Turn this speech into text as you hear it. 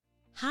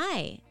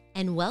Hi,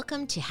 and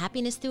welcome to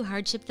Happiness Through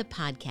Hardship, the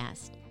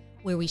podcast,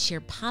 where we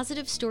share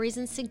positive stories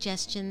and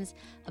suggestions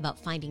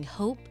about finding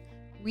hope,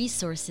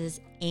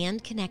 resources,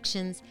 and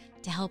connections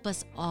to help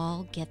us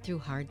all get through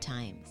hard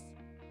times.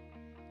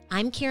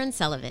 I'm Karen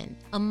Sullivan,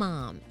 a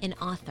mom, an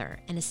author,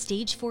 and a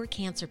stage 4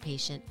 cancer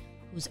patient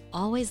who's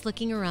always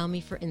looking around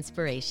me for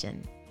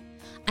inspiration.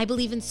 I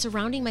believe in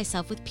surrounding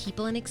myself with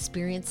people and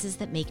experiences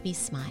that make me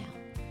smile.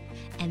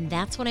 And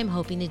that's what I'm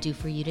hoping to do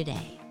for you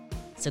today.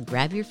 So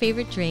grab your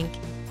favorite drink,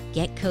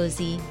 get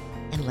cozy,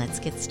 and let's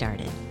get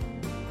started.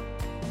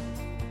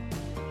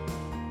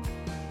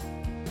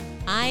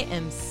 I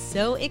am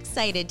so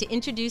excited to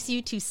introduce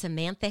you to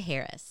Samantha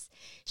Harris.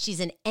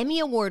 She's an Emmy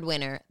Award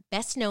winner,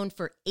 best known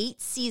for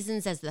 8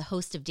 seasons as the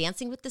host of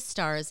Dancing with the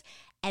Stars,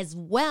 as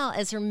well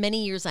as her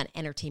many years on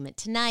Entertainment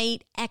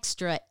Tonight,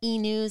 Extra, E!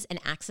 News, and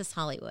Access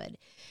Hollywood.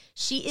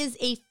 She is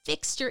a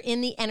fixture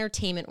in the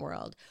entertainment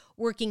world,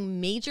 working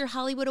major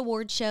Hollywood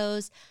award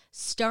shows,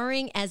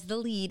 starring as the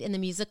lead in the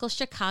musical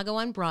Chicago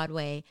on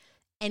Broadway,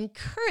 and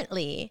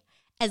currently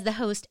as the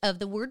host of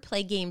the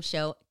wordplay game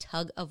show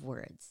Tug of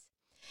Words.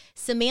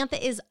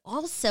 Samantha is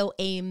also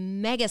a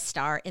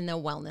megastar in the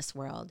wellness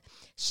world.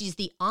 She's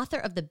the author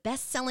of the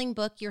best-selling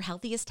book, Your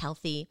Healthiest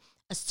Healthy,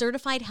 a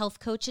certified health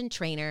coach and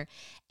trainer,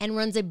 and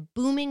runs a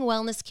booming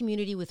wellness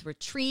community with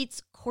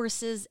retreats,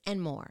 courses, and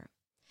more.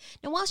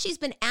 Now, while she's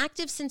been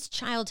active since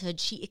childhood,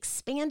 she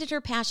expanded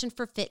her passion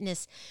for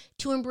fitness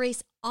to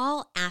embrace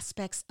all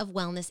aspects of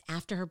wellness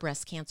after her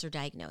breast cancer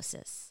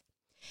diagnosis.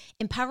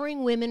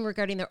 Empowering women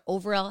regarding their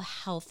overall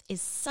health is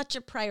such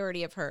a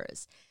priority of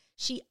hers.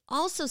 She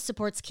also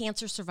supports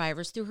cancer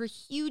survivors through her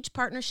huge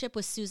partnership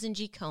with Susan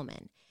G.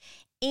 Komen.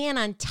 And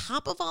on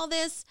top of all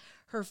this,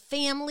 her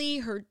family,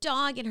 her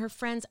dog, and her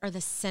friends are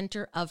the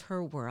center of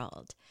her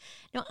world.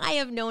 Now, I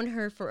have known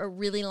her for a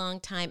really long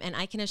time, and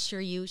I can assure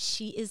you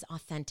she is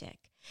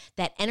authentic.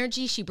 That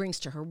energy she brings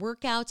to her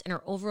workouts and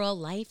her overall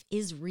life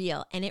is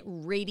real, and it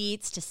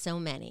radiates to so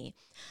many.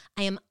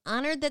 I am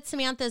honored that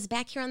Samantha is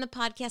back here on the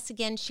podcast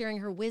again, sharing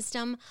her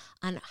wisdom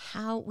on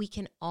how we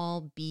can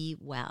all be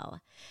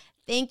well.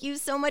 Thank you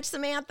so much,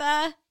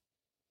 Samantha.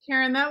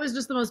 Karen, that was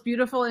just the most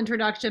beautiful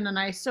introduction, and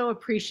I so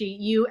appreciate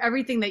you,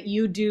 everything that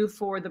you do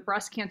for the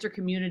breast cancer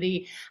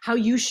community, how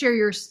you share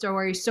your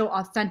story so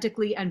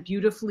authentically and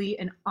beautifully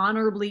and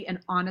honorably and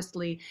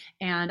honestly.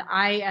 And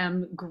I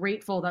am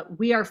grateful that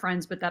we are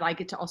friends, but that I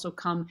get to also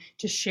come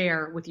to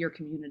share with your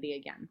community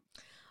again.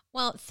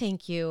 Well,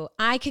 thank you.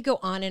 I could go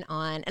on.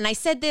 And I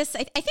said this,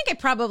 I think I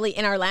probably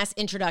in our last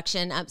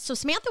introduction. So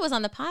Samantha was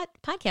on the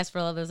podcast for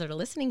all of those that are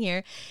listening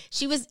here.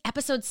 She was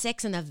episode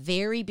 6 in the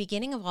very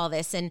beginning of all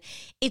this. And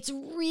it's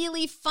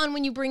really fun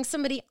when you bring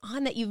somebody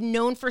on that you've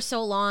known for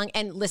so long.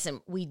 And listen,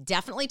 we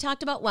definitely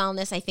talked about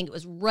wellness. I think it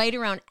was right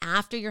around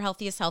after Your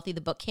Healthiest Healthy, the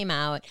book came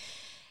out.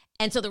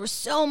 And so there was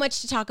so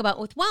much to talk about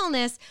with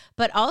wellness,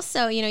 but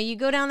also, you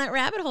go down that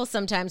rabbit hole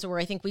sometimes where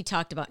I think we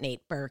talked about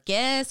Nate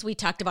Berkus, we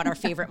talked about our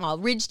favorite mall,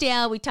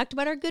 Ridgedale, we talked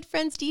about our good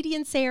friends, Dee Dee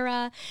and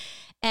Sarah,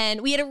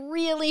 and we had a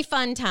really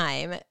fun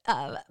time.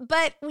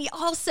 But we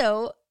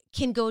also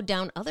can go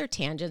down other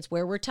tangents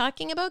where we're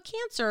talking about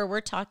cancer, or we're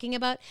talking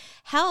about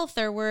health,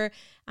 or we're,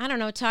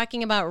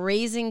 talking about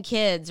raising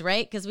kids,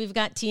 right? Because we've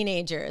got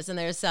teenagers, and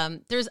there's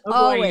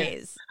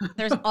always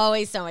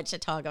so much to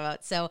talk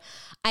about. So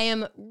I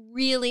am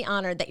really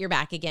honored that you're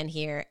back again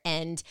here.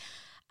 And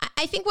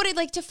I think what I'd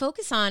like to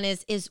focus on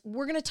is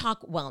we're going to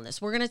talk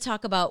wellness. We're going to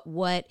talk about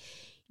what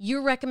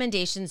your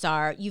recommendations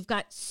are. You've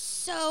got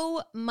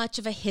so much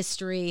of a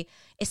history,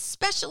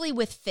 especially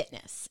with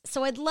fitness.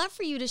 So I'd love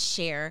for you to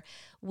share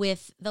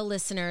with the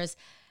listeners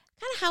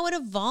kind of how it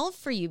evolved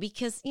for you,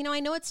 because, I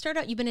know it started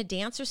out, you've been a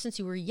dancer since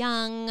you were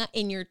young,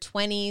 in your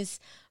 20s,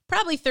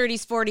 probably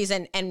 30s,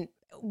 40s, and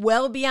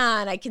well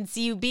beyond. I can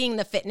see you being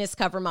the fitness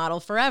cover model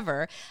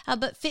forever,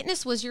 but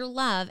fitness was your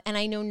love, and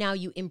I know now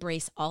you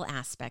embrace all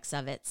aspects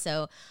of it.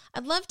 So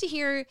I'd love to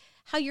hear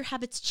how your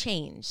habits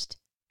changed.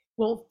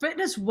 Well,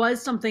 fitness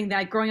was something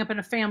that growing up in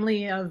a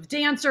family of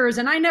dancers,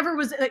 and I never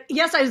was,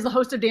 yes, I was the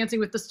host of Dancing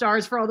with the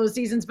Stars for all those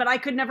seasons, but I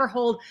could never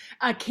hold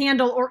a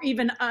candle or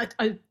even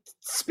a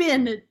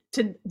spin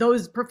to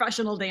those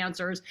professional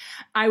dancers.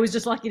 I was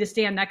just lucky to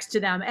stand next to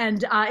them.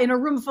 And in a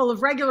room full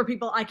of regular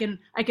people, I can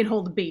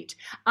hold a beat.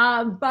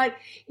 But,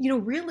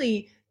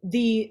 really,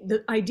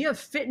 the idea of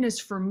fitness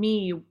for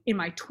me in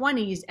my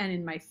 20s and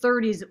in my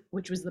 30s,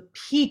 which was the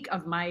peak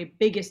of my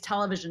biggest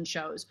television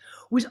shows,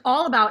 was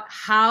all about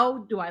how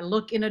do I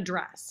look in a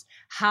dress?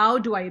 How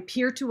do I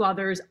appear to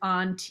others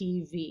on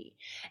TV?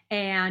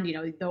 And,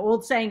 the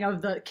old saying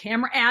of the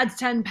camera adds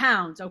 10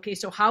 pounds. Okay,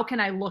 so how can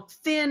I look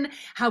thin?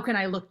 How can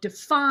I look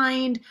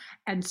defined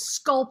and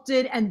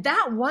sculpted? And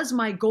that was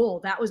my goal.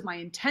 That was my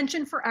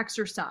intention for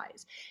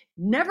exercise.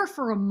 Never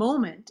for a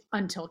moment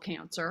until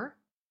cancer,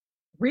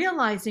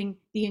 realizing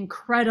the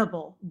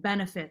incredible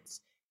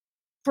benefits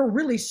for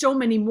really so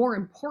many more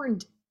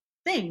important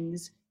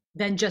things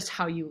than just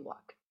how you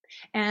look.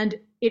 And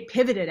it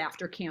pivoted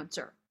after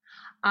cancer.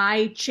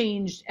 I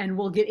changed, and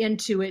we'll get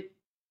into it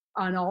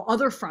on all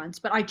other fronts,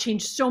 but I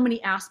changed so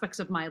many aspects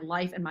of my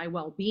life and my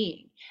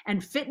well-being.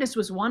 And fitness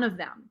was one of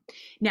them.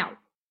 Now,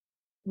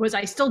 was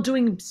I still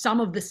doing some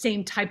of the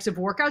same types of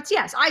workouts?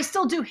 Yes, I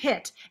still do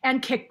HIIT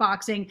and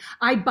kickboxing.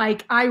 I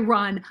bike, I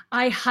run,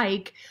 I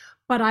hike,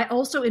 but I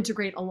also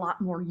integrate a lot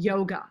more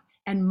yoga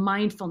and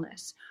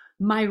mindfulness.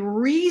 My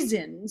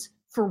reasons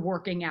for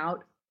working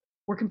out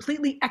were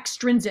completely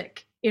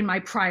extrinsic in my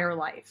prior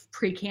life,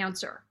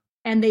 pre-cancer.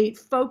 And they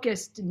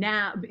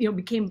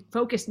became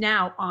focused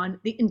now on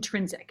the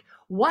intrinsic.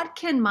 What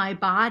can my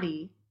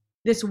body,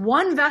 this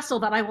one vessel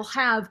that I will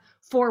have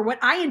for what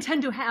I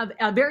intend to have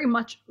a very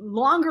much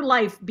longer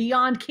life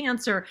beyond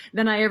cancer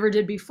than I ever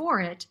did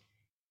before it,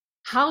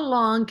 how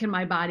long can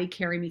my body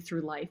carry me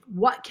through life?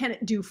 What can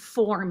it do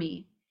for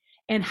me?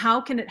 And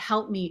how can it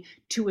help me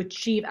to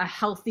achieve a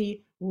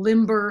healthy,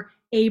 limber,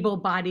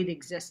 able-bodied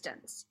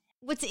existence?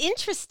 What's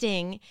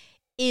interesting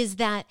is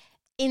that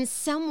in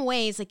some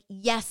ways, like,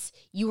 yes,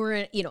 you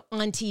were,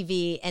 on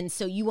TV, and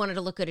so you wanted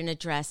to look good in a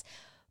dress.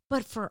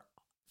 But for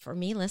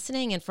me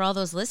listening and for all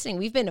those listening,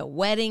 we've been to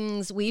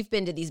weddings, we've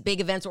been to these big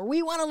events where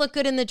we want to look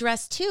good in the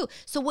dress too.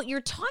 So what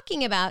you're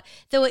talking about,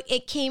 though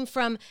it came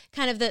from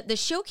kind of the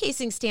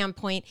showcasing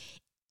standpoint,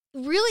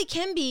 really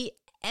can be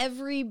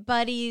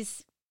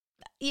everybody's,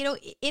 in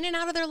and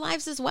out of their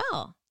lives as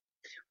well.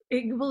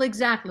 Well,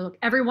 exactly. Look,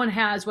 everyone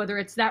has, whether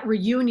it's that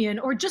reunion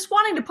or just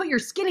wanting to put your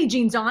skinny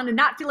jeans on and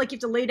not feel like you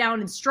have to lay down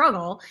and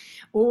struggle,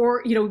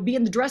 or, be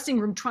in the dressing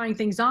room trying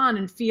things on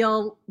and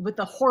feel with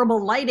the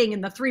horrible lighting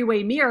and the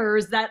three-way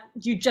mirrors that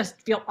you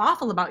just feel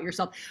awful about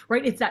yourself,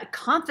 right? It's that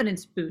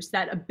confidence boost,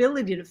 that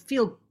ability to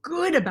feel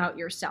good about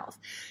yourself.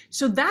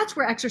 So that's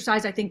where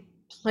exercise, I think,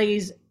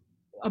 plays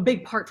a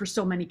big part for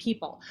so many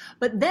people.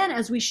 But then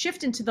as we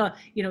shift into the,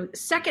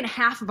 second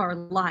half of our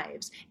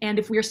lives, and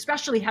if we're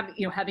especially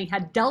having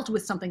had dealt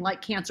with something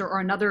like cancer or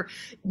another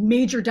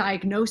major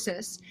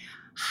diagnosis,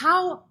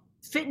 how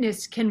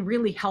fitness can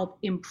really help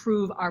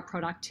improve our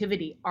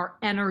productivity, our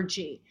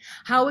energy,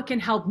 how it can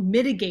help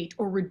mitigate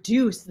or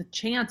reduce the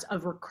chance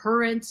of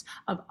recurrence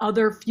of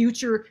other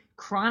future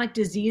chronic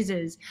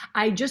diseases.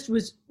 I just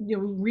was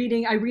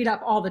reading, I read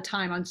up all the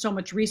time on so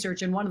much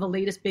research, and one of the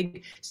latest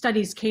big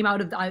studies came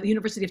out of the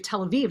University of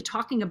Tel Aviv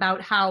talking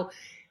about how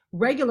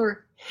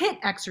regular HIIT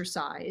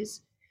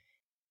exercise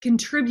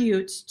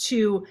contributes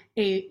to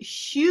a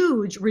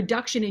huge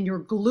reduction in your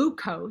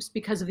glucose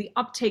because of the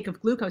uptake of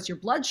glucose, your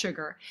blood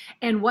sugar.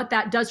 And what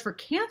that does for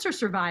cancer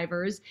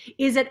survivors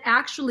is it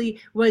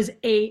actually was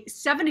a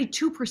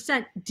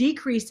 72%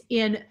 decrease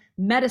in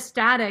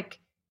metastatic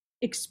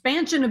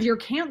expansion of your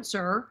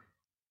cancer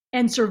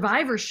and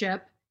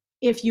survivorship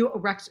if you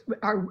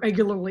are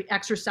regularly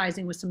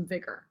exercising with some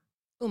vigor.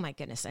 Oh my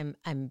goodness,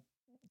 I'm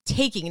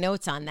taking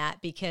notes on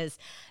that, because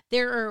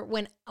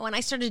when I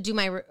started to do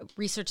my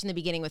research in the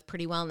beginning with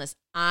Pretty Wellness,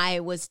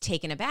 I was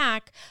taken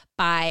aback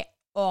by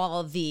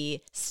all the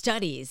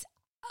studies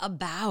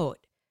about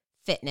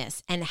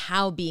fitness and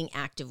how being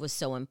active was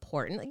so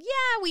important. Like,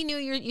 yeah, we knew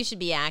you should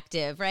be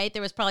active, right?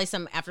 There was probably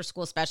some after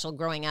school special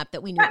growing up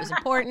that we knew it was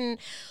important.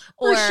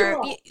 Or,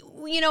 sure.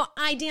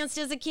 I danced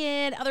as a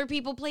kid, other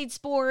people played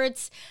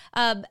sports,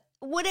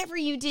 whatever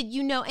you did,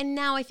 and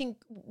now I think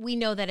we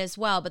know that as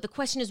well. But the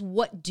question is,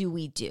 what do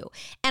we do?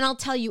 And I'll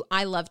tell you,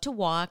 I love to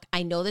walk.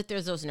 I know that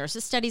there's those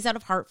nurses studies out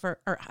of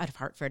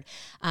Hartford,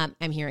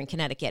 I'm here in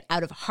Connecticut,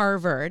 out of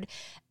Harvard,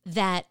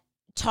 that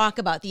talk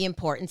about the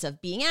importance of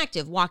being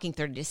active, walking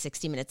 30 to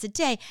 60 minutes a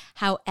day.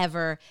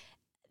 However,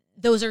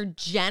 those are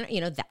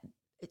that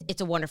it's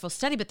a wonderful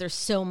study, but there's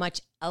so much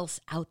else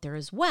out there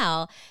as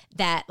well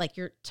that, like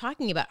you're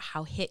talking about,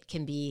 how HIIT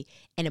can be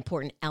an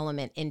important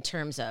element in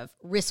terms of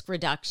risk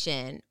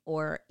reduction,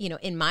 or,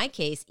 in my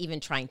case, even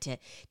trying to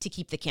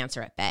keep the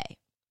cancer at bay.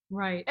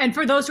 Right. And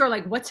for those who are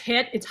like, what's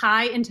HIIT? It's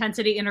high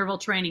intensity interval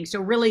training.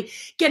 So really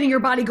getting your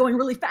body going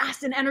really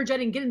fast and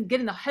energetic,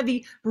 getting the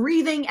heavy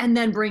breathing, and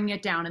then bringing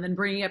it down, and then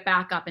bringing it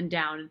back up and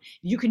down. And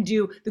you can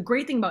the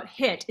great thing about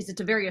HIIT is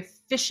it's a very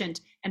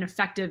efficient and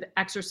effective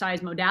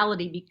exercise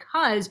modality,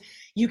 because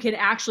you can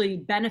actually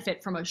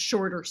benefit from a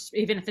shorter,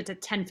 even if it's a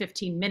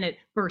 10-15 minute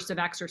burst of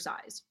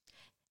exercise.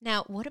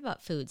 Now, what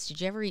about foods?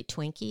 Did you ever eat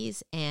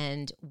Twinkies?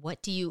 And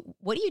what do you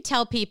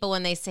tell people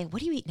when they say, "What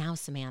do you eat now,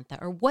 Samantha?"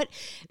 Or what,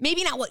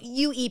 maybe not what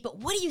you eat, but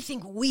what do you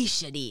think we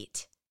should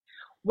eat?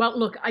 Well,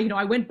 look,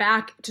 I went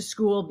back to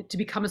school to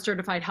become a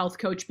certified health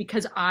coach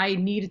because I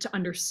needed to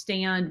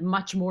understand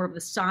much more of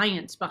the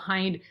science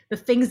behind the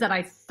things that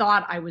I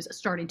thought I was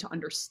starting to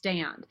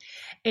understand.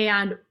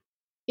 And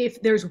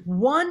if there's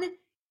one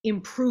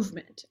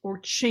improvement or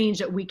change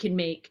that we can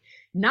make,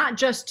 not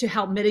just to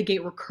help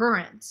mitigate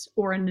recurrence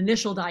or an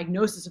initial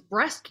diagnosis of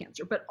breast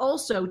cancer, but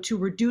also to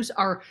reduce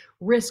our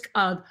risk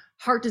of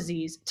heart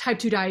disease, type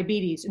 2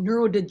 diabetes,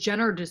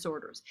 neurodegenerative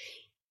disorders,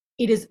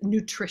 it is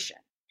nutrition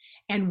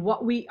and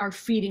what we are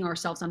feeding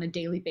ourselves on a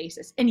daily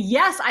basis. And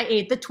yes, I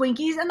ate the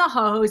Twinkies and the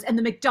Ho-Hos and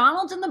the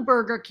McDonald's and the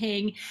Burger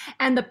King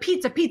and the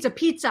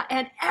pizza,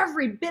 and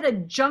every bit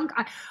of junk.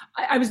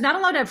 I was not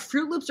allowed to have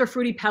Fruit Loops or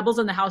Fruity Pebbles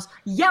in the house,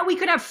 yet we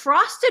could have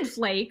Frosted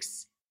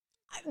Flakes.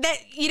 That,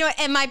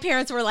 and my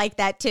parents were like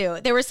that too.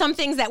 There were some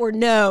things that were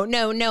no,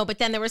 no, no, but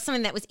then there was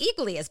something that was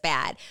equally as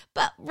bad.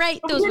 But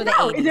those were the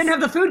 80s. It didn't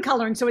have the food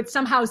coloring, so it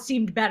somehow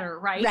seemed better,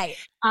 right? Right.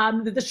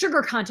 The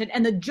sugar content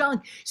and the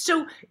junk.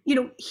 So,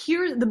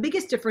 here the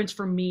biggest difference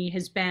for me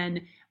has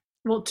been,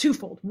 well,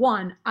 twofold.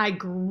 One, I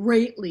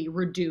greatly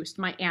reduced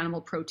my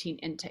animal protein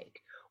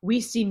intake. We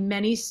see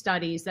many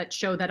studies that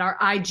show that our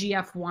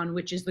IGF-1,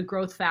 which is the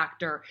growth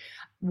factor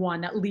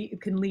one that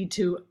can lead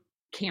to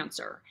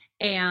cancer,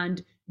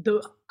 and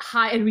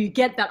we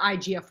get that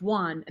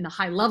IGF-1 and the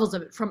high levels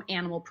of it from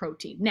animal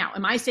protein. Now,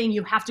 am I saying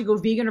you have to go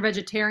vegan or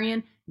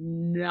vegetarian?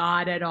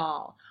 Not at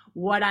all.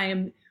 What I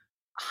am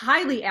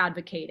highly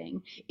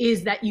advocating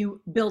is that you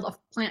build a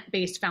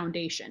plant-based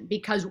foundation,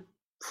 because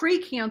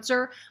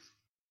pre-cancer,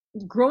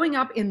 growing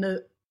up in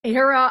the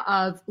era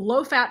of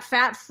low-fat,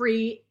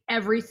 fat-free,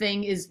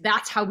 everything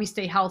that's how we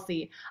stay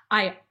healthy.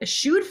 I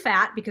eschewed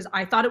fat because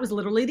I thought it was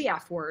literally the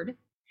F word.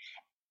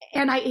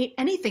 And I ate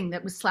anything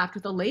that was slapped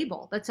with a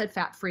label that said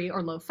fat-free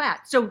or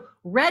low-fat. So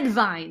red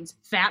vines,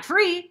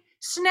 fat-free;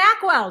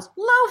 Snackwells,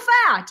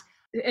 low-fat.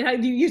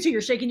 And you two,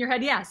 you're shaking your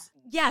head, yes.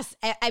 Yes.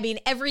 I mean,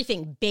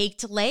 everything.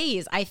 Baked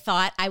Lays. I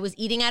thought I was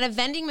eating out of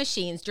vending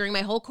machines during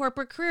my whole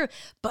corporate career,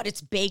 but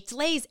it's Baked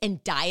Lays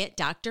and Diet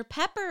Dr.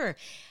 Pepper.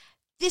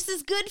 This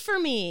is good for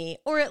me.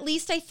 Or at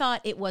least I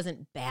thought it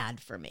wasn't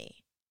bad for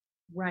me.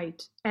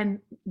 Right. And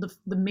the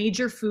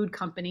major food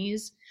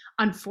companies,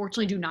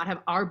 unfortunately, do not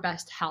have our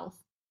best health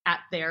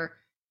at their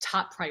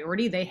top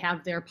priority. They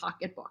have their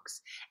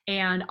pocketbooks,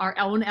 and our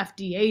own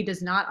FDA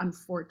does not,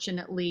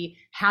 unfortunately,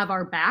 have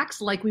our backs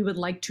like we would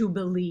like to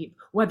believe,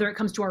 whether it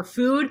comes to our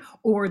food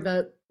or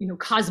the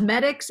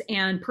cosmetics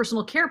and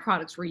personal care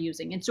products we're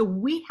using. And so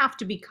we have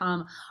to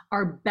become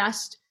our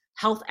best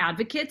health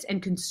advocates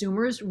and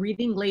consumers,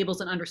 reading labels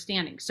and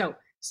understanding. So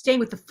staying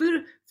with the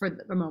food for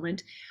the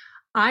moment,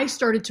 I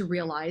started to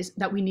realize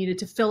that we needed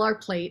to fill our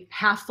plate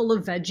half full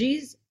of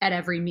veggies at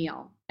every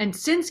meal. And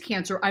since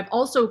cancer, I've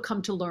also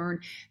come to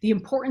learn the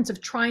importance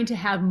of trying to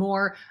have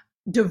more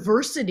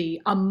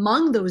diversity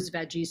among those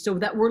veggies, so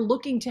that we're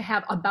looking to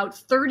have about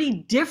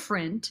 30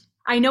 different,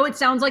 I know it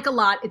sounds like a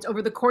lot, it's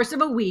over the course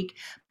of a week,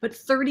 but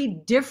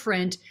 30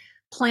 different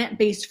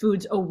plant-based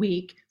foods a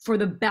week for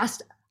the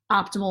best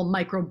optimal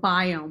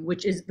microbiome,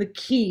 which is the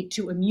key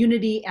to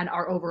immunity and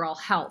our overall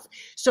health.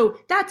 So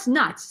that's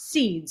nuts,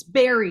 seeds,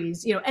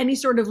 berries, any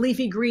sort of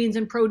leafy greens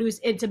and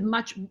produce. It's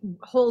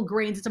whole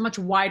grains. It's a much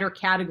wider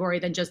category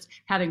than just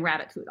having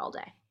rabbit food all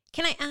day.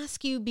 Can I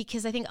ask you,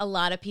 because I think a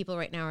lot of people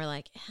right now are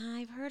like,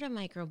 I've heard of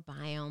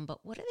microbiome,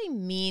 but what do they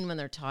mean when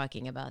they're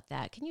talking about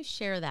that? Can you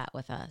share that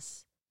with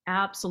us?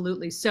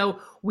 Absolutely. So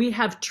we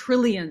have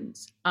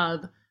trillions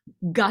of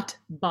gut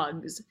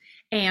bugs,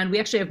 and we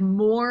actually have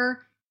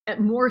more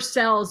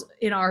cells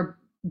in our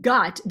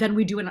gut than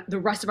we do in the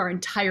rest of our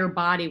entire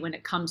body when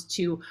it comes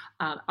to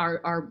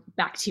our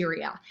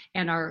bacteria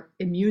and our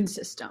immune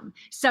system.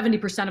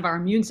 70% of our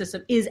immune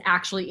system is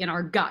actually in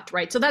our gut,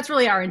 right? So that's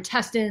really our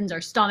intestines,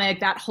 our stomach,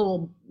 that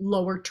whole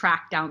lower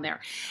tract down there.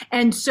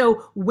 And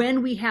so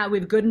when we have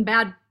good and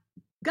bad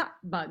gut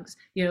bugs,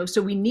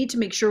 so we need to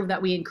make sure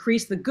that we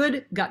increase the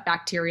good gut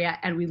bacteria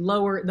and we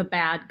lower the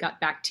bad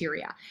gut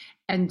bacteria.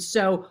 And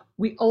so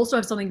we also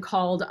have something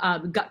called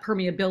gut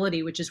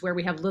permeability, which is where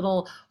we have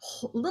little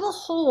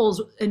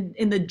holes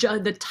in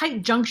the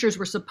tight junctures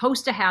we're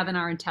supposed to have in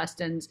our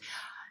intestines.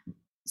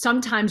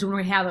 Sometimes when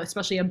we have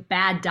especially a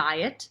bad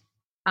diet,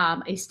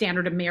 a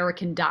standard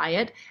American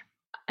diet,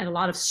 and a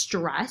lot of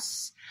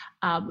stress,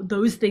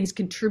 those things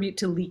contribute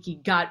to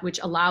leaky gut, which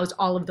allows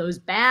all of those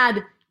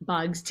bad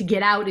bugs to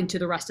get out into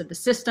the rest of the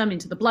system,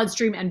 into the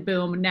bloodstream, and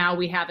boom, now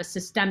we have a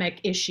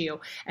systemic issue.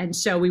 And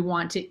so we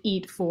want to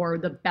eat for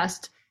the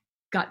best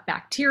gut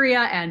bacteria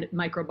and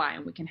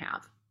microbiome we can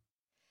have.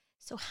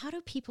 So how do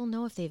people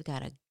know if they've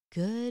got a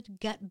good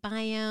gut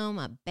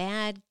biome, a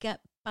bad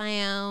gut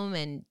biome,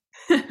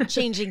 and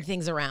changing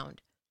things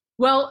around?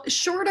 Well,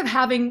 short of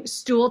having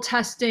stool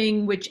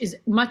testing, which is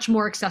much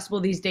more accessible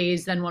these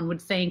days than one would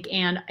think,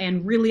 and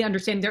really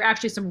understanding, there are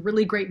actually some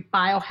really great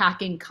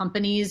biohacking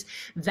companies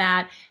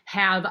that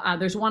have,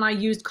 there's one I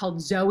used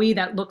called Zoe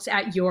that looks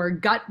at your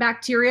gut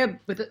bacteria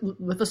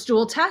with a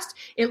stool test.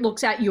 It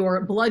looks at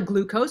your blood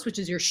glucose, which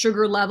is your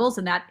sugar levels,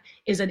 and that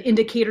is an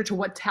indicator to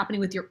what's happening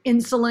with your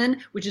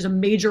insulin, which is a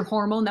major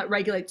hormone that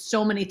regulates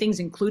so many things,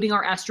 including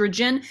our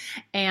estrogen.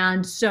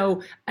 And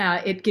so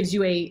it gives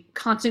you a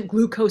constant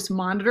glucose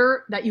monitor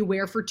that you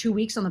wear for 2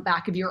 weeks on the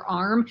back of your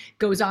arm.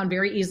 Goes on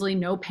very easily,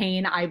 no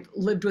pain. I've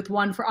lived with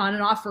one for on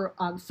and off for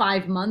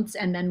 5 months,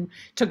 and then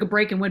took a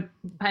break and went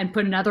and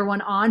put another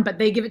one on. But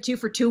they give it to you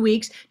for 2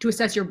 weeks to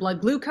assess your blood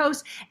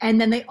glucose.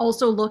 And then they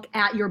also look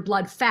at your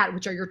blood fat,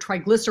 which are your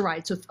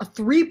triglycerides. So a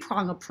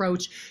 3-prong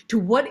approach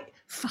to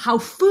how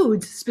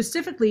foods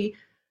specifically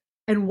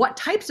and what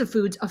types of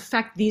foods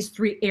affect these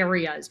 3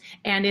 areas.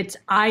 And it's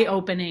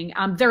eye-opening.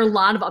 There are a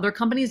lot of other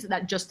companies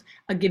that just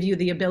give you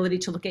the ability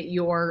to look at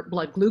your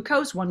blood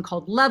glucose, one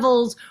called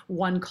Levels,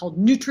 one called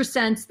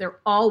NutriSense. They're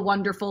all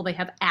wonderful. They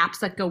have apps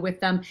that go with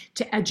them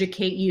to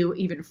educate you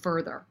even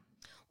further.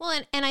 Well,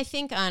 and I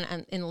think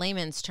in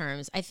layman's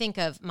terms, I think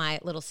of my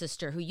little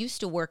sister who used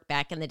to work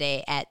back in the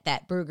day at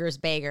that Bruegger's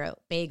Bagels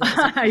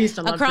I used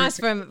to love across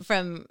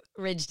from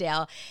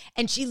Ridgedale,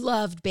 and she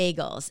loved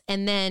bagels.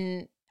 And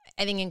then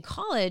I think in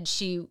college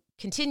she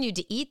continued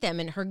to eat them,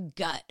 and her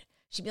gut,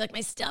 she'd be like,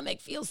 my stomach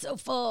feels so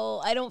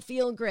full. I don't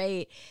feel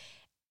great.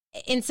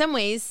 In some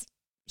ways,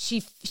 she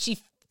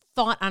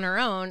thought on her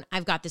own,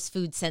 I've got this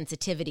food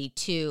sensitivity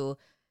to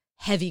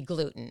heavy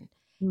gluten.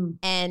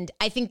 And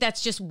I think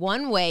that's just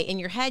one way in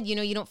your head, you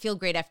don't feel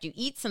great after you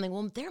eat something.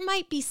 Well, there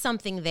might be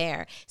something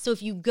there. So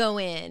if you go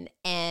in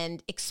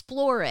and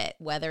explore it,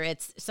 whether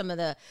it's some of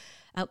the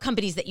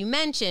companies that you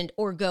mentioned,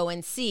 or go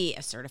and see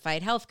a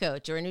certified health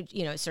coach or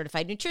a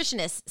certified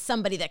nutritionist,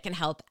 somebody that can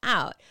help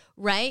out,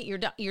 right?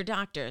 Your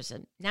doctors,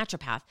 a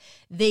naturopath,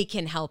 they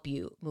can help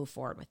you move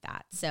forward with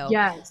that. So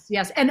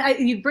yes. And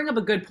you bring up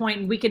a good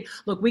point. And we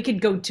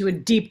could go to a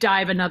deep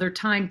dive another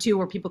time too,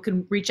 where people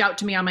can reach out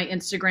to me on my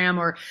Instagram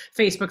or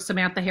Facebook,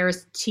 Samantha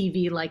Harris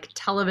TV, like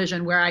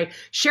television, where I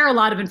share a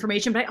lot of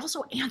information, but I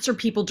also answer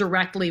people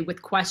directly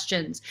with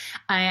questions.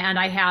 And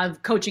I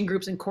have coaching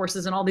groups and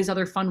courses and all these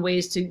other fun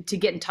ways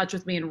to get in touch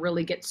with me and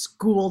really get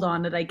schooled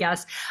on it, I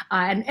guess.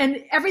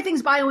 And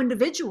everything's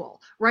bio-individual,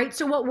 right?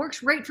 So what works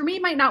great for me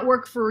might not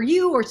work for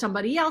you or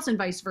somebody else, and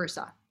vice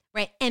versa.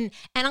 Right. And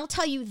I'll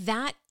tell you,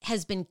 that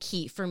has been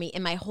key for me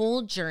in my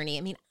whole journey.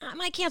 I mean,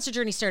 my cancer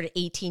journey started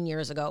 18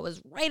 years ago. It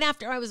was right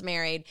after I was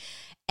married.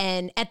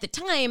 And at the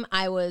time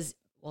I was,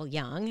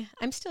 young.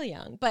 I'm still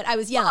young, but I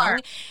was young.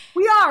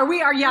 We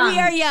are young. We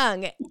are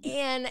young.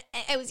 And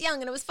I was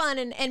young and it was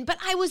fun. But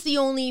I was the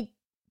only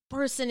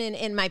person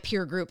in my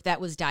peer group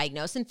that was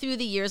diagnosed. And through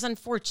the years,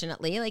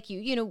 unfortunately, like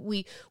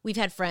we've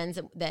had friends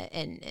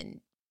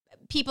and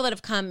people that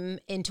have come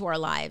into our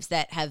lives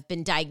that have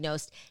been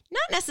diagnosed,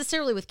 not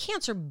necessarily with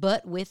cancer,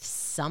 but with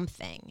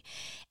something.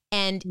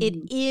 And it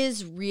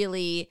is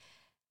really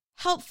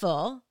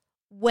helpful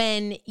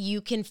when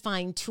you can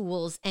find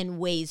tools and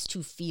ways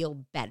to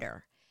feel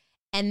better.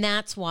 And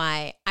that's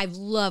why I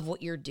love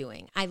what you're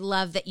doing. I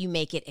love that you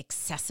make it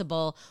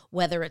accessible,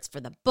 whether it's for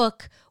the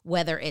book,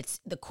 whether it's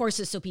the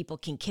courses so people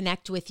can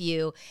connect with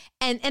you.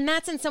 And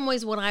that's in some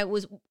ways what I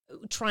was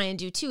trying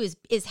to do too,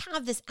 is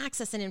have this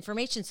access and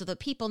information so that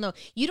people know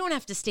you don't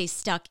have to stay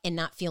stuck and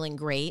not feeling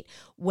great,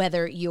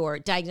 whether you're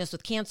diagnosed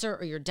with cancer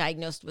or you're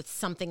diagnosed with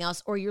something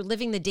else, or you're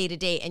living the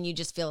day-to-day and you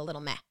just feel a little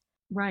meh.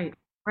 Right.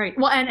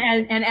 Well,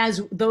 and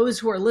as those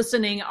who are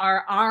listening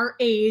are our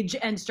age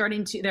and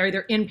they're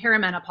either in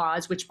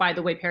perimenopause, which, by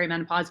the way,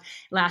 perimenopause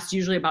lasts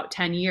usually about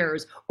 10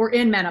 years, or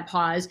in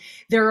menopause,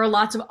 there are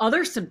lots of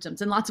other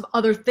symptoms and lots of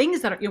other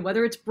things that are,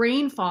 whether it's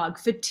brain fog,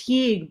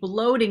 fatigue,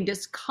 bloating,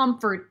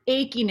 discomfort,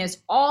 achiness,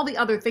 all the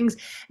other things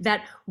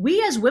that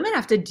we as women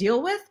have to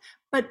deal with,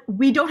 but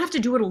we don't have to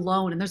do it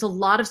alone. And there's a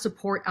lot of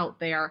support out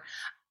there.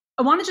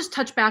 I want to just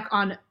touch back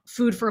on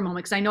food for a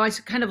moment, because I know I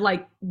kind of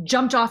like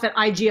jumped off at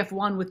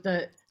IGF-1 with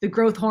the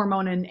growth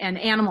hormone and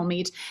animal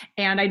meat,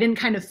 and I didn't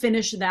kind of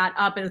finish that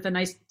up with a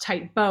nice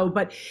tight bow.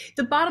 But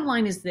the bottom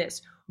line is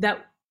this,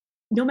 that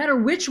no matter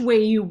which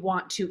way you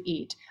want to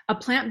eat, a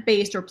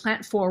plant-based or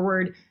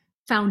plant-forward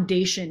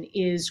foundation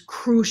is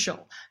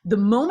crucial. The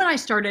moment I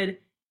started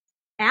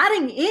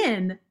adding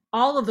in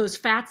all of those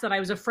fats that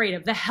I was afraid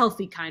of, the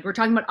healthy kind. We're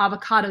talking about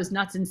avocados,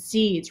 nuts, and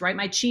seeds, right?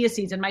 My chia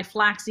seeds and my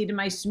flaxseed and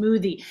my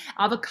smoothie,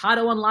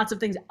 avocado on lots of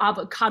things,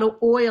 avocado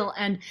oil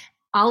and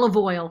olive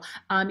oil,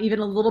 even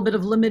a little bit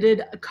of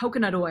limited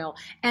coconut oil.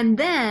 And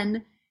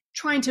then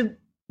trying to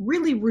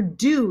really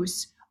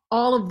reduce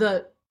all of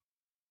the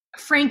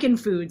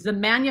frankenfoods, the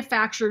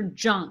manufactured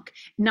junk.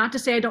 Not to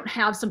say I don't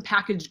have some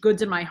packaged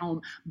goods in my home,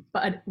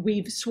 but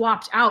we've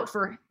swapped out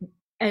for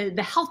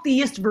the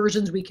healthiest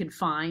versions we can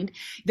find.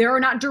 There are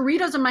not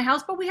Doritos in my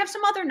house, but we have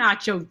some other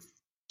nacho,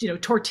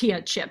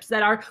 tortilla chips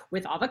that are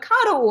with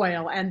avocado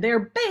oil, and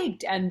they're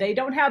baked and they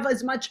don't have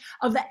as much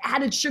of the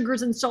added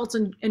sugars and salts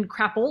and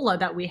crapola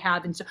that we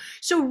have. And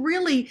so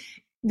really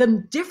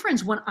the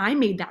difference when I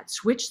made that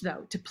switch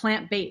though to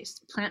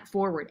plant-based,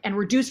 plant-forward, and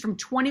reduced from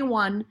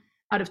 21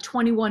 out of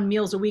 21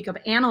 meals a week of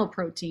animal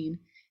protein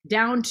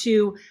down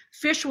to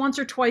fish once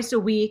or twice a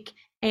week,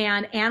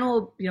 and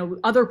animal,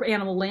 other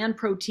animal land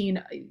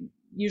protein,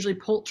 usually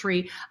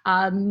poultry,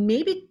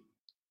 maybe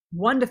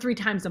 1 to 3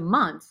 times a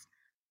month,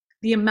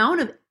 the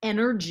amount of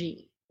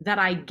energy that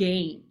I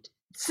gained,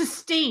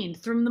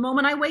 sustained from the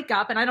moment I wake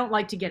up, and I don't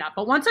like to get up,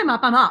 but once I'm up,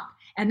 I'm up.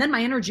 And then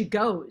my energy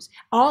goes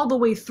all the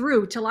way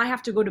through till I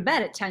have to go to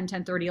bed at 10,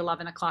 10:30,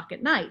 11 o'clock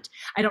at night.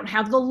 I don't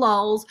have the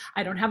lulls.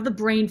 I don't have the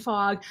brain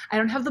fog. I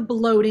don't have the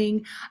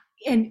bloating.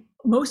 And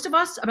most of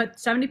us, about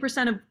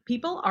 70% of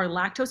people, are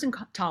lactose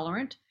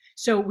intolerant.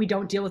 So we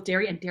don't deal with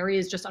dairy, and dairy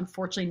is just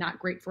unfortunately not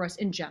great for us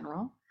in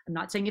general. I'm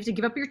not saying you have to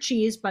give up your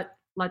cheese, but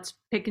let's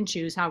pick and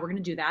choose how we're going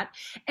to do that.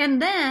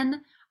 And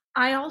then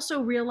I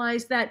also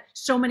realized that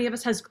so many of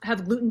us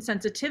have gluten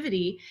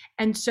sensitivity.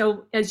 And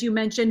so, as you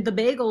mentioned, the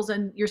bagels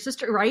and your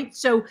sister, right?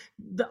 So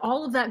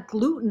all of that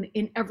gluten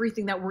in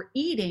everything that we're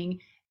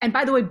eating. And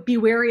by the way, be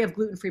wary of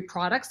gluten-free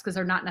products, because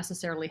they're not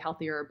necessarily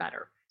healthier or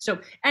better. So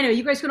anyway,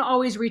 you guys can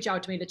always reach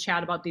out to me to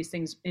chat about these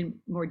things in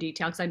more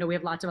detail, because I know we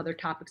have lots of other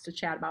topics to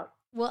chat about.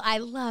 Well, I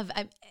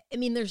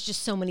mean, there's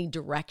just so many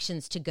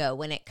directions to go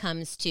when it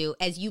comes to,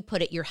 as you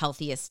put it, your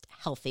healthiest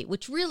healthy,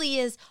 which really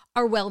is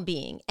our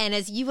well-being. And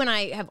as you and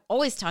I have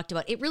always talked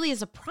about, it really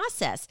is a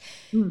process.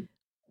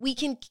 We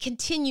can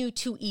continue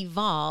to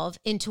evolve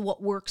into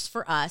what works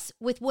for us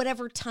with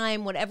whatever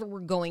we're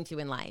going through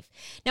in life.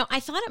 Now,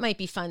 I thought it might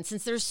be fun,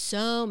 since there's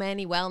so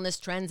many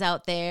wellness trends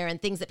out there and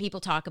things that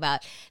people talk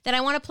about, that I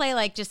want to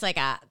play just like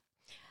I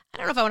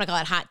don't know if I want to call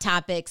it hot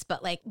topics,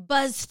 but like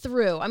buzz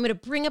through. I'm going to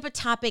bring up a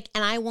topic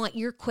and I want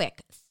your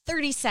quick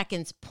 30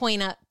 seconds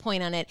point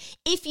on it.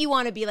 If you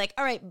want to be like,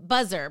 all right,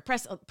 buzzer,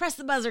 press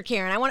the buzzer,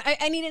 Karen.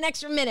 I need an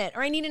extra minute,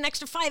 or I need an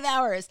extra 5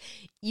 hours.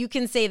 You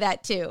can say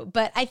that too.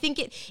 But I think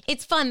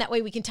it's fun. That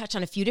way we can touch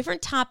on a few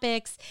different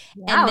topics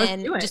and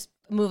then just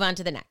move on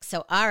to the next.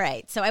 So, all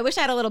right. So I wish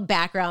I had a little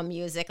background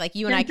music, like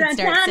you and I can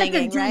start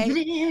singing, right?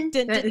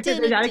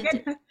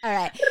 All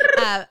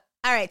right.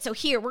 All right, so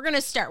here we're going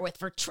to start with,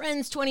 for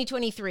Trends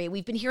 2023,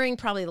 we've been hearing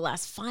probably the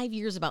last 5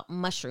 years about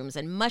mushrooms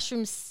and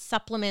mushroom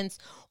supplements,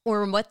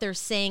 or what they're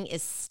saying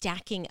is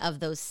stacking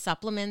of those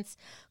supplements,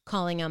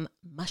 calling them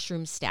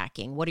mushroom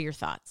stacking. What are your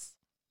thoughts?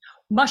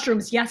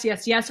 Mushrooms, yes,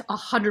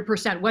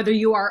 100%. Whether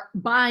you are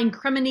buying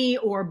cremini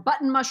or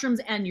button mushrooms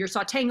and you're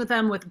sauteing with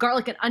them with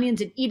garlic and onions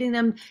and eating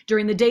them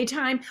during the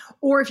daytime,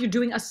 or if you're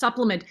doing a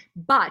supplement.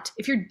 But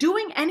if you're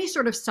doing any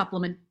sort of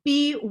supplement,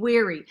 be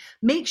wary.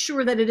 Make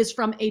sure that it is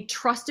from a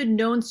trusted,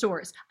 known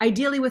source,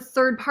 ideally with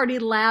third-party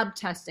lab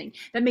testing,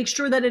 that makes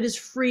sure that it is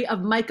free of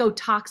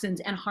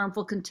mycotoxins and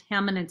harmful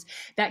contaminants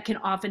that can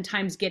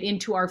oftentimes get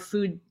into our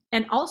food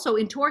and also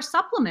into our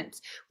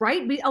supplements,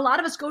 right? A lot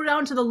of us go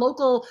down to the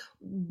local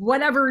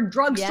whatever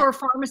drugstore,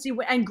 pharmacy,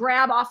 and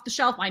grab off the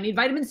shelf. I need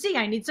vitamin C,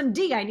 I need some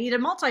D, I need a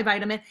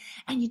multivitamin.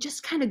 And you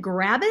just kind of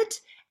grab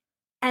it.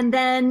 And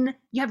then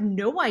you have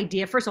no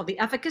idea, first of all, the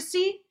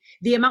efficacy,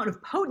 the amount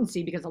of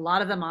potency, because a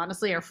lot of them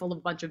honestly are full of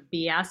a bunch of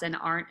BS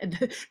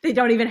and they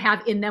don't even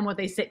have in them what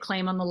they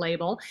claim on the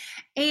label.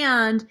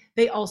 And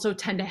they also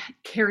tend to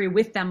carry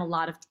with them a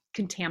lot of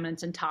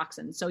contaminants and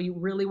toxins. So you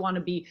really want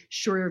to be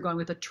sure you're going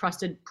with a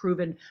trusted,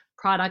 proven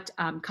product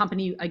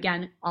company.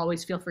 Again,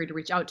 always feel free to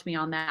reach out to me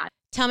on that.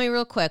 Tell me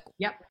real quick,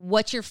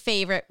 what's your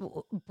favorite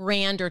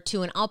brand or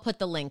two? And I'll put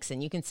the links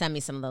in. You can send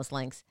me some of those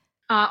links.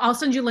 I'll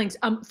send you links.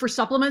 For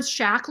supplements,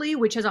 Shaklee,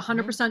 which has a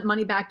 100%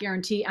 money back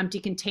guarantee, empty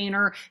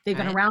container. They've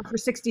been around for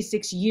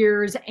 66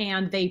 years,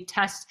 and they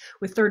test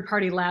with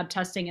third-party lab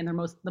testing, and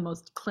they're the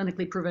most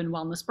clinically proven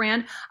wellness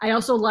brand. I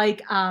also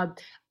like Bio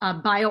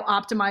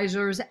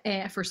Optimizers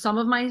for some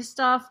of my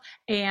stuff,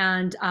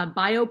 and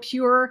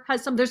BioPure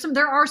has some.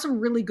 There are some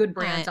really good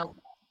brands out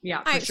there. Yeah.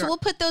 All right. Sure. So we'll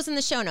put those in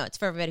the show notes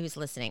for everybody who's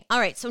listening. All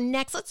right. So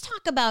next, let's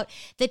talk about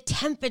the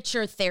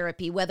temperature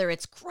therapy, whether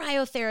it's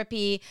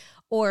cryotherapy,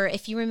 or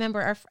if you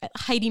remember our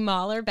Heidi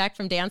Mahler back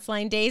from Dance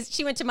Line days,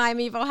 she went to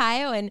Miami of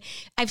Ohio, and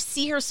I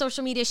see her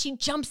social media. She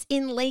jumps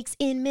in lakes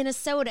in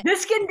Minnesota.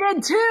 Niskin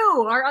did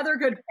too. Our other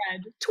good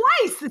friend,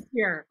 twice this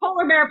year.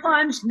 Polar bear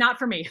plunge, not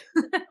for me.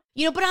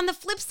 But on the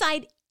flip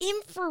side,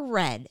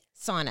 infrared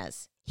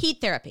saunas,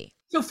 heat therapy.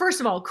 So first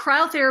of all,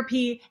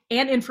 cryotherapy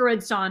and infrared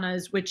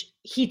saunas, which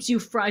heats you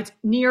from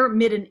near,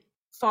 mid, and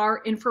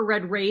far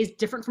infrared rays,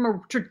 different from a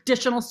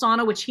traditional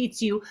sauna, which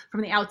heats you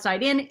from the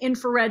outside in.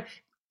 Infrared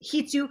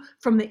heats you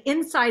from the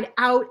inside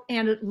out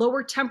and at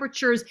lower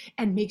temperatures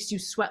and makes you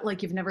sweat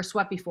like you've never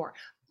sweat before.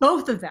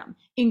 Both of them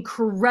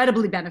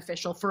incredibly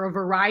beneficial for a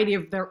variety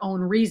of their own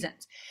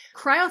reasons.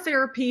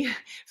 Cryotherapy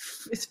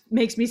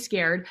makes me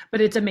scared, but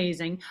it's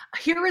amazing.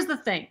 Here is the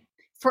thing.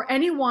 For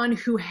anyone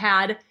who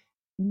had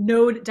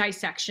node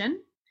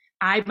dissection,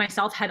 I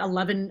myself had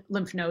 11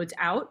 lymph nodes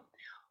out.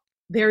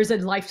 There's a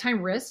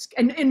lifetime risk,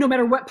 and no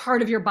matter what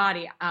part of your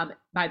body,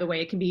 by the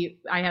way, it can be,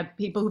 I have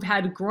people who've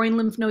had groin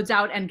lymph nodes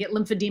out and get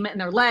lymphedema in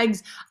their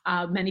legs.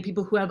 Many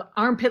people who have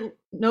armpit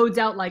nodes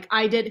out like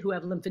I did, who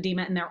have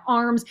lymphedema in their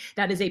arms.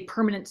 That is a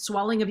permanent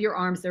swelling of your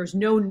arms. There's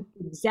no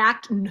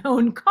exact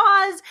known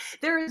cause.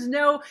 There is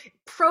no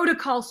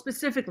protocol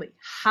specifically.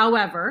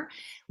 However,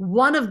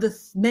 one of the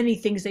many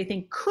things they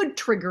think could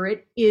trigger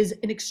it is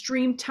an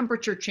extreme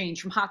temperature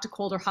change from hot to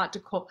cold or hot to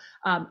cold,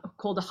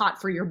 cold to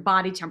hot for your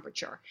body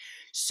temperature.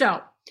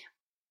 So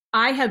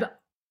I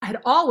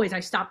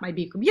stopped my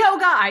Bikram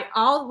yoga. I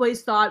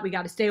always thought we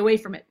got to stay away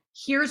from it.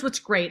 Here's what's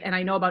great. And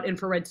I know about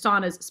infrared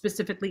saunas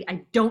specifically.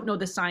 I don't know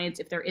the science,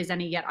 if there is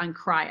any yet, on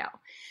cryo.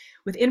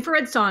 With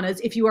infrared saunas,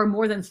 if you are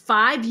more than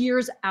 5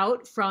 years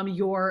out from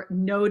your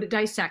node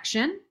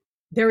dissection,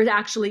 there is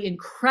actually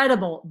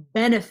incredible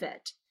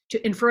benefit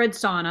to infrared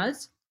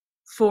saunas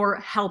for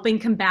helping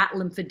combat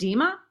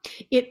lymphedema.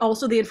 The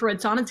infrared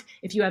saunas,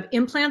 if you have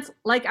implants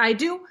like I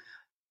do,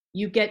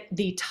 you get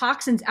the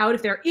toxins out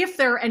if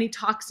there are any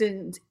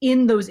toxins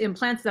in those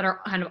implants that are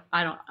kind of,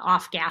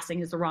 off-gassing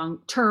is the wrong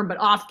term, but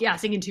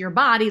off-gassing into your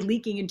body,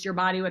 leaking into your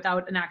body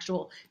without an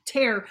actual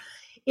tear.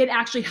 It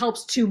actually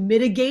helps to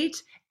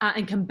mitigate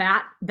and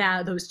combat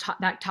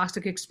that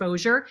toxic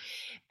exposure.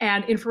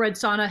 And infrared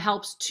sauna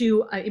helps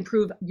to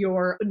improve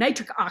your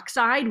nitric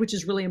oxide, which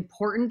is really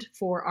important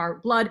for our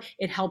blood.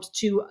 It helps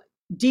to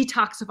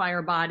detoxify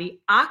our body,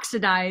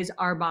 oxidize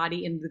our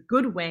body in the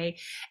good way,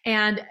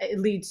 and it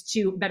leads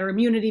to better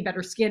immunity,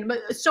 better skin,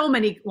 but so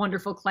many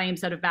wonderful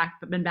claims that have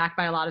been backed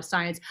by a lot of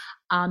science.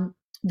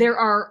 There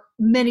are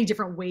many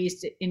different ways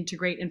to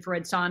integrate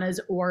infrared saunas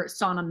or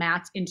sauna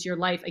mats into your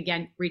life.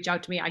 Again, reach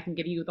out to me. I can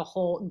give you the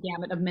whole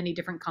gamut of many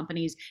different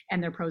companies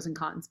and their pros and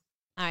cons.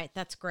 All right,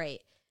 that's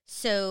great.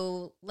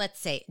 So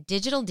let's say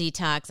digital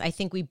detox. I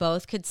think we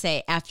both could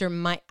say after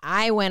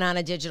I went on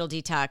a digital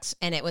detox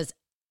and it was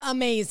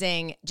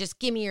amazing. Just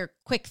give me your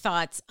quick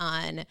thoughts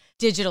on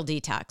digital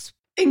detox.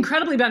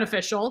 Incredibly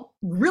beneficial,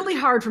 really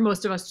hard for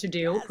most of us to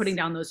do, yes. Putting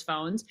down those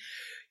phones.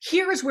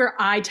 Here's where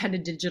I tend to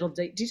digital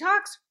detox.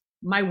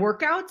 My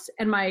workouts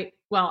and I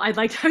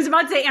was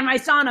about to say, and my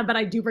sauna, but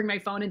I do bring my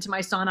phone into my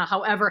sauna.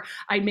 However,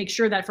 I make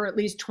sure that for at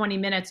least 20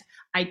 minutes,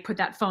 I put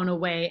that phone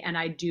away and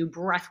I do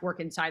breath work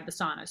inside the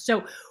sauna.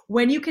 So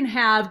when you can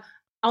have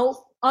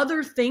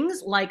other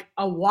things like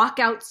a walk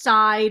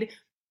outside,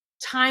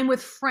 time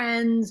with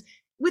friends,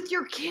 with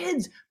your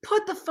kids,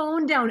 put the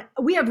phone down.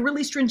 We have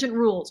really stringent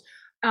rules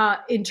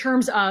in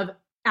terms of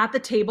at the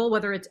table,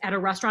 whether it's at a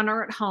restaurant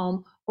or at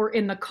home or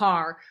in the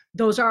car.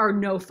 Those are our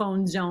no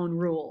phone zone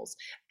rules.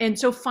 And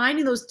so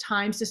finding those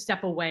times to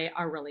step away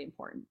are really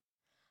important.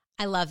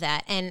 I love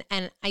that. And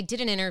I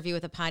did an interview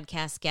with a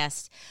podcast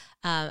guest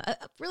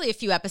really a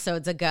few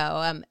episodes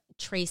ago,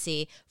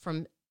 Tracy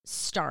from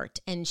Start.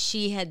 And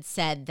she had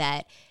said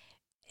that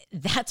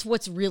that's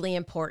what's really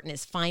important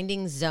is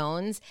finding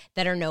zones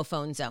that are no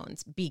phone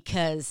zones,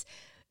 because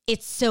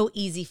it's so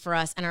easy for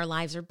us and our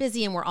lives are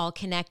busy and we're all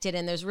connected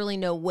and there's really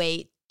no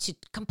way to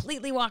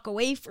completely walk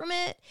away from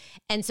it.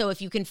 And so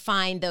if you can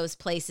find those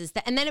places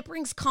and then it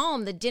brings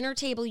calm, the dinner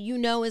table,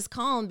 is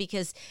calm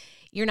because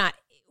you're not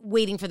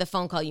waiting for the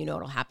phone call,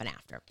 it'll happen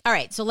after. All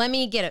right. So let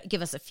me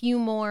give us a few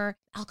more.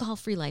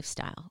 Alcohol-free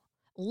lifestyle.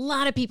 A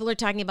lot of people are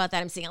talking about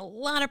that. I'm seeing a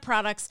lot of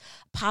products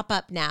pop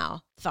up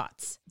now.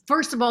 Thoughts?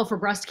 First of all, for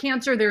breast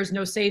cancer, there's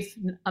no safe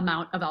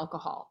amount of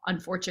alcohol,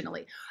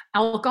 unfortunately.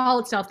 Alcohol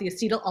itself, the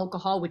acetyl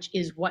alcohol, which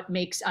is what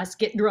makes us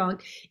get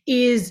drunk,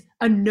 is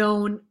a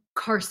known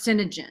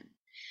carcinogen.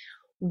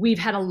 We've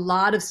had a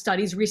lot of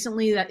studies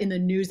recently that in the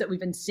news that we've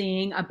been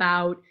seeing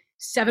about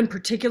 7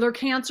 particular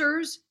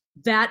cancers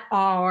that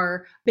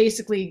are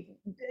basically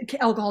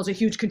alcohol is a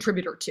huge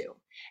contributor to.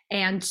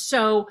 And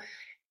so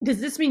does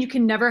this mean you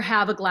can never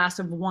have a glass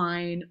of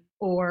wine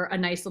or a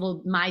nice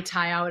little Mai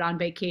Tai out on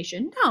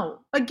vacation? No.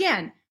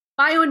 Again,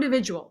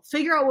 bio-individual.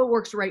 Figure out what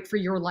works right for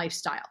your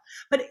lifestyle.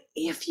 But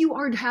if you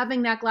are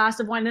having that glass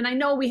of wine, and I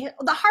know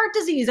the heart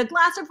disease, a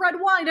glass of red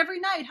wine every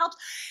night helps,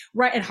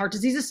 right? And heart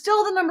disease is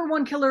still the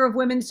 #1 killer of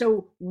women.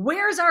 So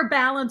where's our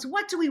balance?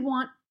 What do we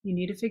want? You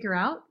need to figure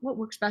out what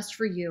works best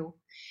for you.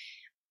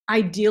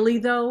 Ideally,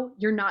 though,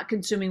 you're not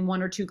consuming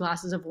 1 or 2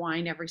 glasses of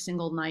wine every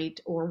single night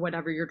or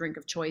whatever your drink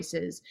of choice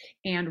is,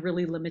 and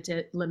really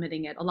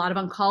limiting it. A lot of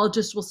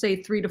oncologists will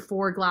say 3 to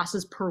 4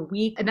 glasses per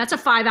week. And that's a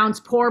 5-ounce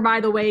pour, by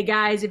the way,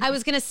 guys. I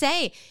was going to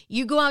say,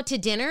 you go out to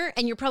dinner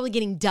and you're probably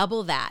getting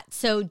double that.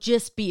 So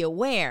just be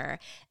aware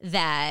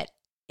that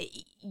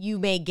you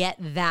may get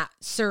that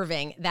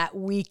serving, that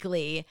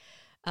weekly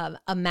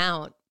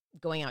amount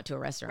going out to a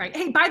restaurant. Right.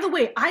 Hey, by the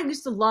way, I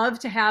used to love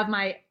to have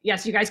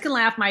yes, you guys can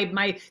laugh,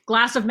 my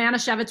glass of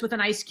Manischewitz with an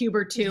ice cube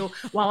or 2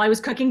 while I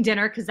was cooking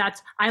dinner, because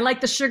I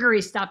like the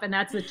sugary stuff and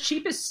that's the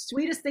cheapest,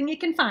 sweetest thing you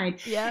can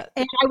find. Yeah.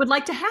 And I would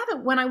like to have it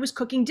when I was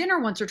cooking dinner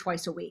once or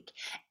twice a week.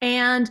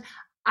 And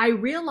I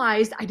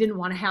realized I didn't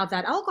want to have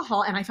that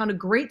alcohol, and I found a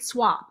great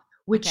swap,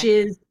 which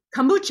is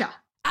kombucha.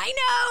 I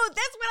know.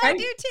 That's what I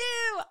do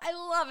too. I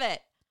love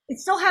it. It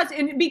still has,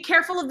 and be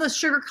careful of the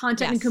sugar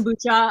content in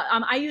kombucha.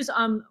 I use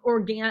an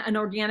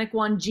organic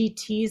one,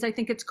 GT's, I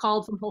think it's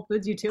called, from Whole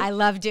Foods. You too? I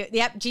love it.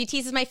 Yep,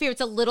 GT's is my favorite.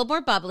 It's a little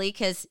more bubbly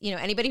because,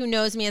 anybody who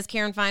knows me as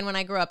Karen Fine when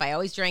I grew up, I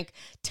always drank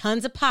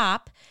tons of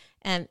pop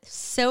and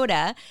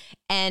soda.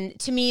 And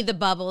to me, the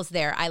bubbles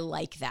there, I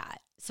like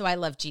that. So I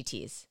love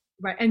GT's.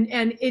 Right.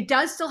 And it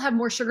does still have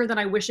more sugar than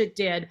I wish it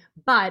did,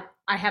 but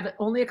I have it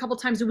only a couple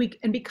times a week.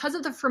 And because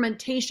of the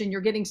fermentation, you're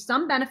getting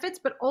some benefits,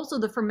 but also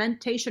the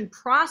fermentation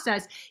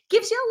process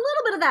gives you a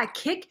little bit of that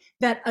kick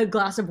that a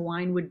glass of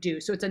wine would do.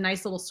 So it's a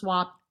nice little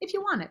swap if you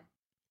want it.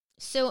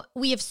 So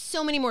we have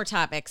so many more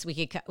topics we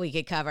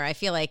could cover. I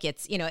feel like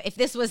it's, if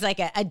this was like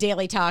a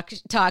daily talk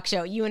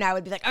show, you and I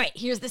would be like, all right,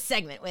 here's the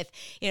segment with,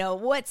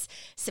 what's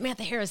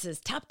Samantha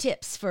Harris's top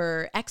tips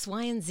for X,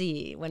 Y, and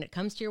Z when it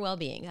comes to your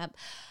well-being.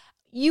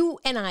 You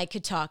and I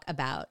could talk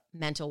about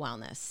mental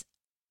wellness.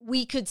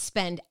 We could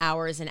spend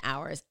hours and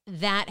hours.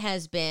 That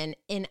has been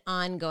an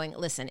ongoing,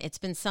 it's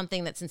been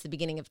something that since the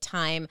beginning of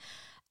time,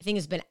 I think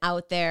has been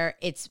out there.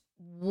 It's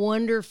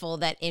wonderful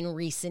that in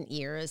recent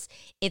years,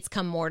 it's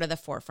come more to the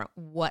forefront.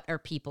 What are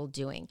people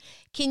doing?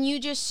 Can you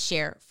just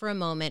share for a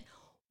moment,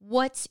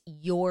 what's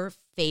your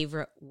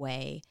favorite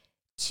way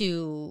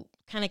to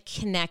kind of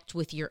connect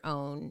with your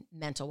own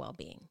mental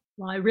well-being?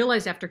 Well, I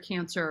realized after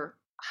cancer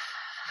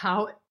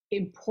how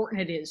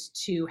important it is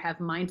to have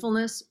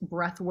mindfulness,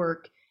 breath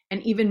work,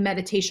 and even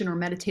meditation or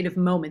meditative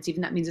moments,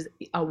 even that means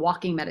a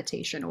walking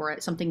meditation or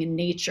something in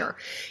nature,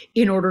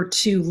 in order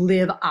to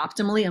live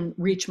optimally and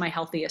reach my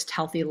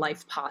healthy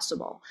life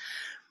possible.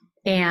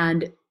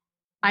 And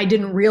I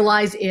didn't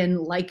realize,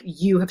 like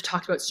you have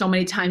talked about so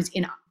many times,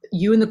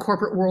 you in the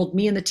corporate world,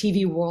 me in the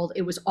TV world,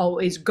 it was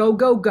always go,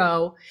 go,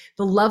 go.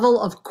 The level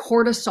of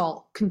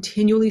cortisol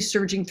continually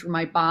surging through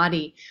my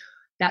body,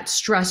 that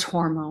stress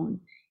hormone,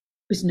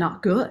 was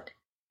not good.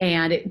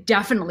 And it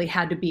definitely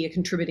had to be a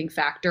contributing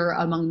factor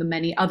among the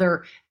many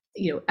other,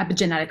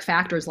 epigenetic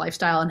factors,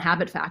 lifestyle and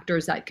habit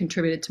factors that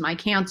contributed to my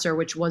cancer,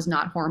 which was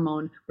not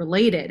hormone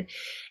related.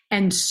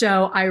 And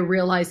so I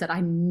realized that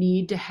I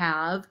need to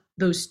have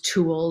those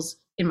tools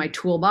in my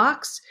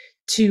toolbox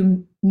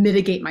to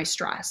mitigate my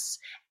stress.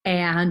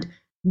 And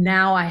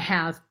now I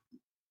have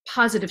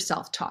positive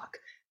self-talk.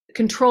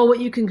 Control what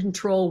you can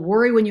control,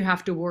 worry when you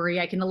have to worry.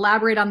 I can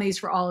elaborate on these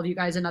for all of you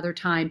guys another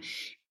time.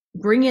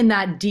 Bring in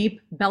that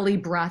deep belly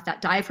breath, that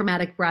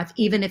diaphragmatic breath,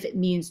 even if it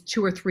means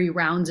 2 or 3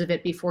 rounds of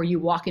it before you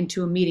walk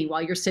into a meeting,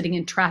 while you're sitting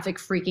in traffic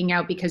freaking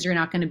out because you're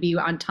not going to be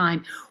on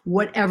time,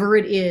 whatever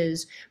it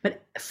is.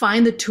 But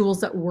find the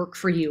tools that work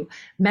for you.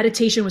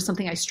 Meditation was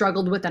something I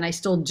struggled with, and I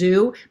still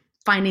do.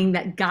 Finding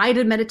that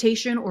guided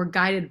meditation or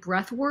guided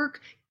breath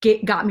work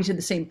got me to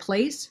the same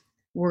place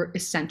were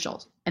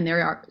essential. And they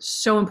are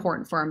so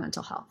important for our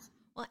mental health.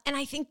 Well, and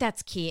I think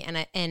that's key.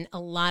 And a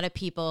lot of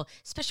people,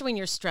 especially when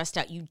you're stressed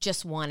out, you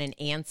just want an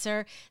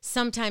answer.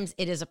 Sometimes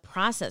it is a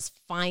process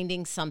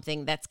finding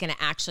something that's going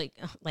to actually,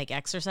 like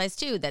exercise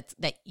too, that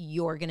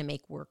you're going to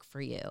make work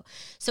for you.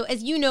 So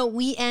as you know,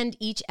 we end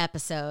each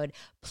episode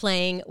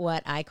playing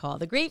what I call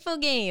the Grateful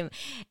Game.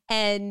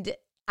 And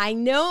I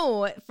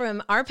know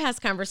from our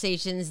past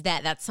conversations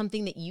that that's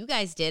something that you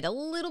guys did a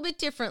little bit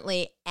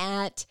differently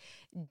at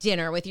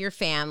dinner with your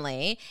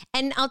family.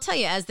 And I'll tell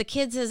you, as the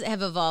kids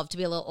have evolved to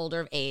be a little older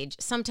of age,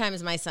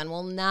 sometimes my son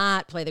will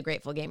not play the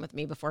Grateful Game with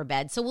me before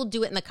bed. So we'll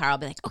do it in the car. I'll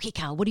be like, okay,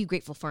 Cal, what are you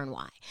grateful for and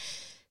why?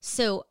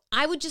 So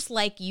I would just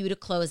like you to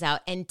close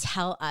out and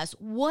tell us,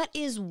 what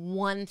is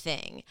one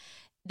thing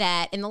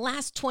that in the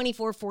last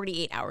 24,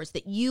 48 hours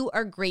that you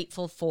are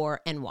grateful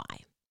for and why?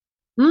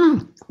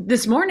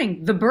 This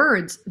morning, the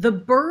birds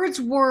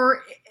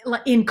were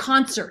in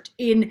concert,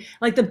 in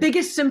like the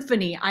biggest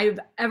symphony I've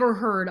ever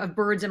heard of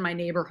birds in my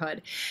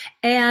neighborhood.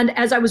 And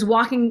as I was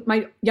walking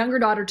my younger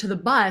daughter to the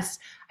bus,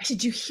 I said,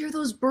 "Do you hear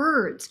those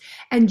birds?"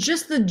 And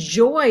just the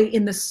joy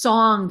in the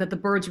song that the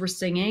birds were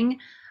singing,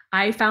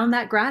 I found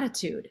that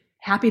gratitude.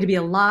 Happy to be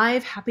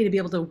alive, happy to be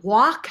able to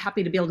walk,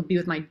 happy to be able to be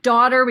with my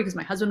daughter because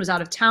my husband was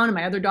out of town and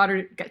my other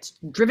daughter gets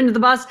driven to the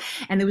bus.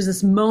 And there was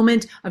this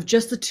moment of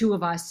just the two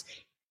of us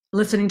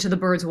listening to the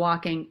birds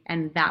walking,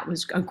 and that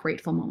was a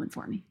grateful moment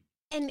for me.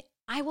 And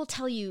I will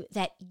tell you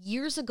that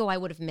years ago, I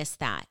would have missed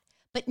that.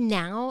 But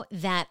now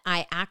that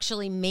I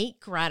actually make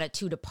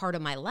gratitude a part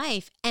of my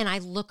life and I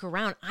look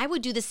around, I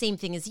would do the same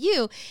thing as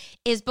you,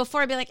 is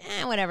before I'd be like,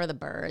 whatever, the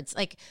birds.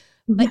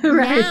 But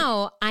right.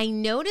 Now I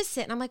notice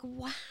it and I'm like,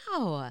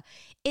 wow,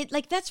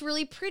 that's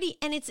really pretty.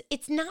 And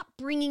it's not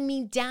bringing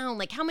me down.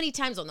 Like, how many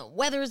times when the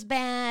weather's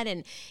bad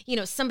and,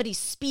 somebody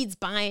speeds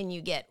by and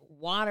you get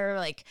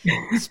water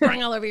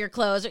sprung all over your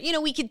clothes,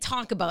 or, we could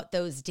talk about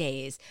those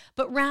days,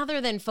 but rather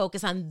than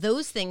focus on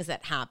those things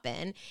that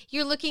happen,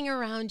 you're looking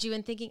around you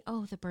and thinking,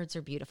 oh, the birds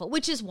are beautiful,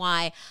 which is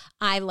why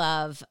I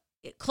love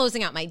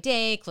closing out my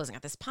day, closing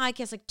out this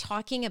podcast,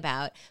 talking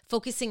about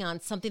focusing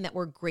on something that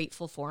we're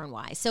grateful for and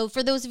why. So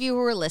for those of you who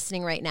are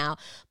listening right now,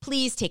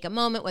 please take a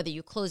moment, whether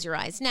you close your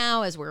eyes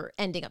now as we're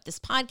ending up this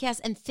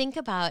podcast, and think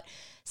about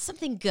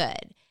something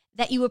good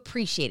that you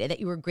appreciated,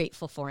 that you were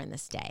grateful for in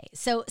this day.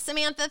 So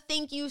Samantha,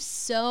 thank you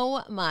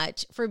so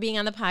much for being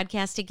on the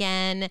podcast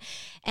again.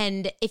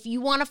 And if you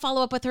want to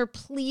follow up with her,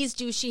 please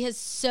do. She has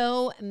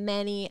so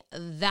many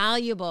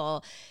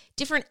valuable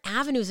different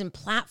avenues and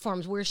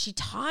platforms where she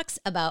talks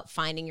about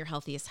finding your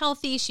healthiest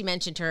healthy. She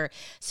mentioned her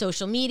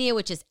social media,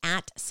 which is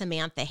at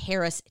Samantha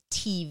Harris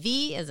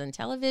TV, as in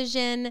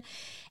television.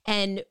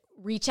 And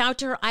reach out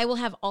to her. I will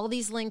have all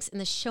these links in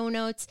the show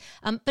notes.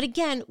 But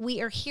again,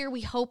 we are here.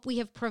 We hope we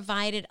have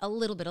provided a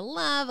little bit of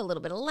love, a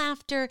little bit of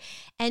laughter,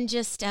 and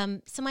just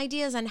some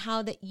ideas on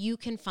how that you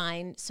can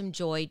find some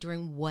joy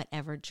during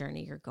whatever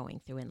journey you're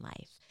going through in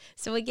life.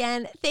 So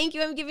again, thank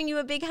you. I'm giving you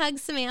a big hug,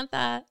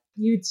 Samantha.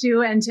 You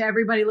too. And to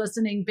everybody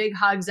listening, big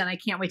hugs. And I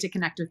can't wait to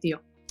connect with you.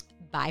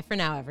 Bye for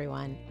now,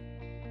 everyone.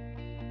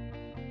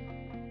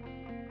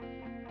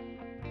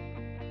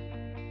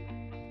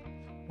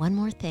 One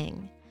more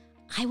thing.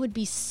 I would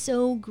be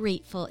so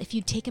grateful if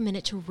you'd take a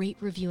minute to rate,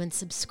 review, and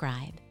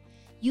subscribe.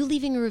 You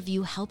leaving a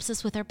review helps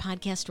us with our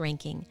podcast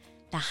ranking.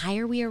 The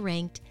higher we are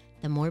ranked,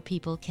 the more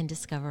people can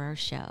discover our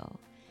show.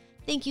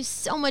 Thank you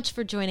so much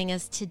for joining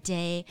us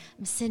today.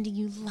 I'm sending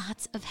you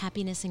lots of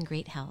happiness and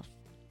great health.